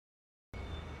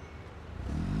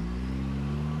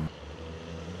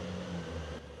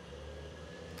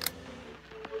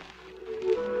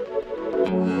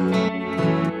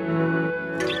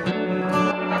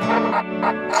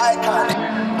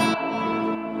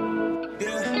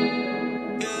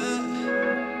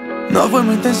fue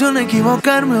mi intención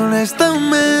equivocarme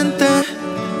honestamente,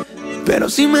 pero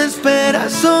si me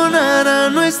esperas sonará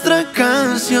nuestra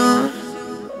canción.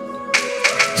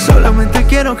 Solamente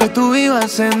quiero que tú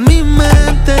vivas en mi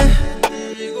mente,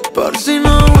 por si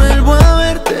no vuelvo a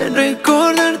verte,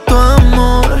 recordar tu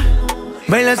amor.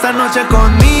 Baila esta noche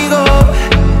conmigo,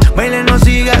 baila, no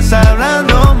sigas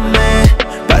hablándome,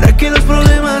 para que los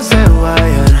problemas se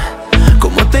vayan.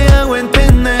 ¿Cómo te hago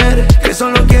entender que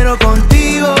solo quiero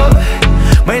contigo?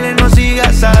 Baila, no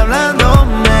sigas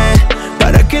hablándome,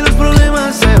 para que los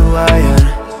problemas se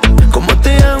vayan. ¿Cómo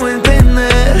te hago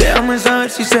entender? Déjame saber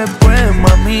si se puede,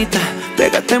 mamita.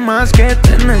 Pégate más que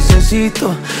te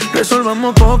necesito.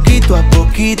 Resolvamos poquito a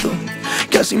poquito,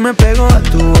 que así me pego a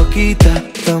tu boquita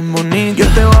tan bonita. Yo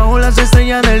te bajo las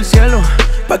estrellas del cielo,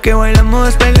 pa' que bailando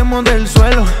despeguemos del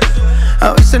suelo.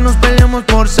 A veces nos peleamos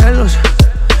por celos,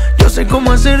 yo sé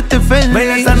cómo hacerte feliz.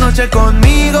 Baila esta noche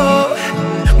conmigo,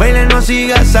 baila, no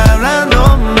sigas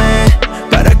hablándome,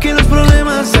 para que los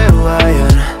problemas se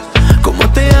vayan. ¿Cómo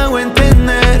te hago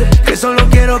entender que solo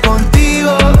quiero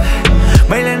contigo?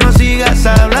 Baila, no sigas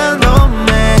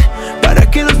hablándome, para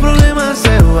que los problemas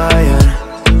se vayan.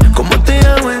 ¿Cómo te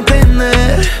hago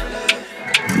entender?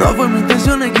 No fue mi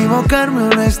intención equivocarme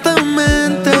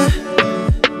honestamente,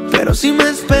 pero si me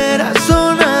esperas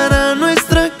sonará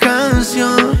nuestra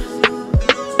canción.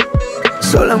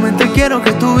 Solamente quiero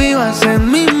que tú vivas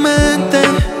en mi mente,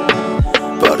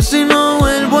 por si no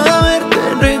vuelvo a verte,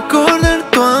 recordar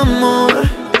tu amor.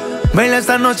 Baila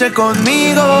esta noche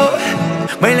conmigo,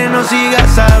 baila, no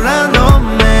sigas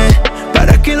hablándome,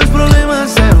 para que los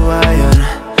problemas se vayan.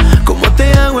 ¿Cómo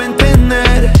te hago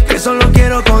entender que solo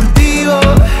quiero contigo?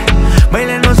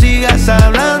 Baila, no sigas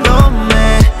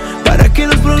hablándome, para que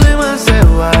los problemas se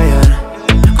vayan.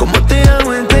 ¿Cómo te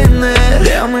hago entender?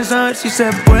 Déjame saber si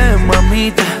se puede,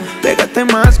 mamita. Pégate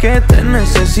más que te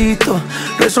necesito.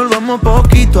 Resolvamos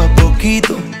poquito a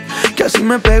poquito, que así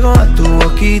me pego a tu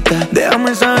boquita.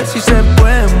 Déjame saber si se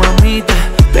puede, mamita.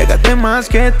 Pégate más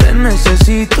que te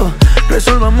necesito.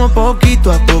 Resolvamos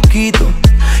poquito a poquito,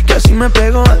 que así me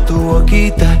pego a tu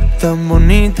boquita tan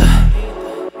bonita.